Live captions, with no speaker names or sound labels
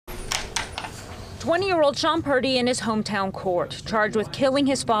20-year-old Sean Purdy in his hometown court, charged with killing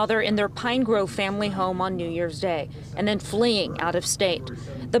his father in their Pine Grove family home on New Year's Day and then fleeing out of state.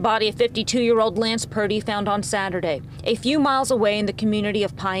 The body of 52-year-old Lance Purdy found on Saturday, a few miles away in the community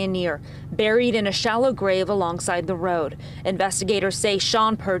of Pioneer, buried in a shallow grave alongside the road. Investigators say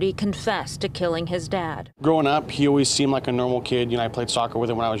Sean Purdy confessed to killing his dad. Growing up, he always seemed like a normal kid. I played soccer with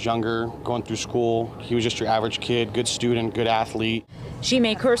him when I was younger, going through school. He was just your average kid, good student, good athlete.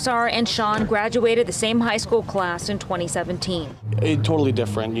 Shimei Kursar and Sean graduated the same high school class in 2017. Totally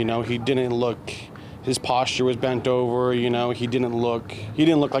different, he didn't look, his posture was bent over, he didn't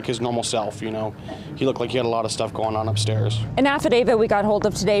look like his normal self, He looked like he had a lot of stuff going on upstairs. An affidavit we got hold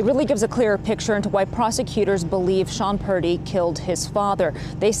of today really gives a clearer picture into why prosecutors believe Sean Purdy killed his father.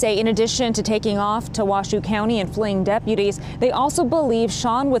 They say in addition to taking off to Washoe County and fleeing deputies, they also believe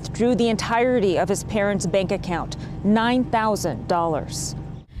Sean withdrew the entirety of his parents' bank account, $9,000.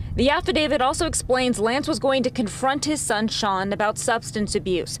 The affidavit also explains Lance was going to confront his son Sean about substance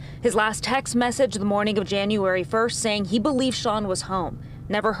abuse. His last text message the morning of January 1st saying he believed Sean was home.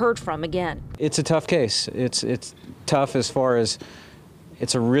 Never heard from again. It's a tough case. It's tough as far as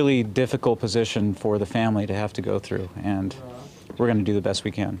it's a really difficult position for the family to have to go through, and we're going to do the best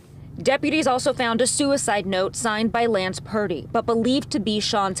we can. Deputies also found a suicide note signed by Lance Purdy, but believed to be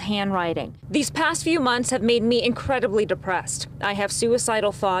Sean's handwriting. These past few months have made me incredibly depressed. I have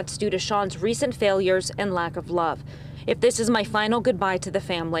suicidal thoughts due to Sean's recent failures and lack of love. If this is my final goodbye to the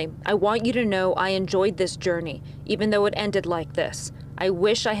family, I want you to know I enjoyed this journey, even though it ended like this. I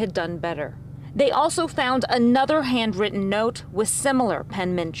wish I had done better. They also found another handwritten note with similar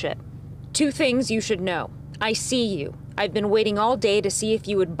penmanship. 2 things you should know. I see you. I've been waiting all day to see if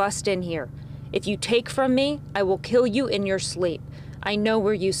you would bust in here. If you take from me, I will kill you in your sleep. I know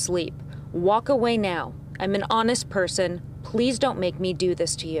where you sleep. Walk away now. I'm an honest person. Please don't make me do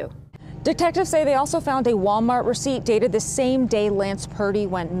this to you. Detectives say they also found a Walmart receipt dated the same day Lance Purdy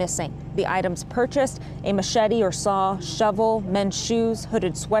went missing. The items purchased: a machete or saw, shovel, men's shoes,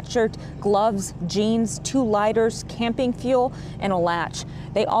 hooded sweatshirt, gloves, jeans, 2 lighters, camping fuel, and a latch.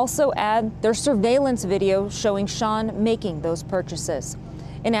 They also add their surveillance video showing Sean making those purchases.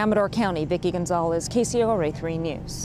 In Amador County, Vicki Gonzalez, KCRA 3 News.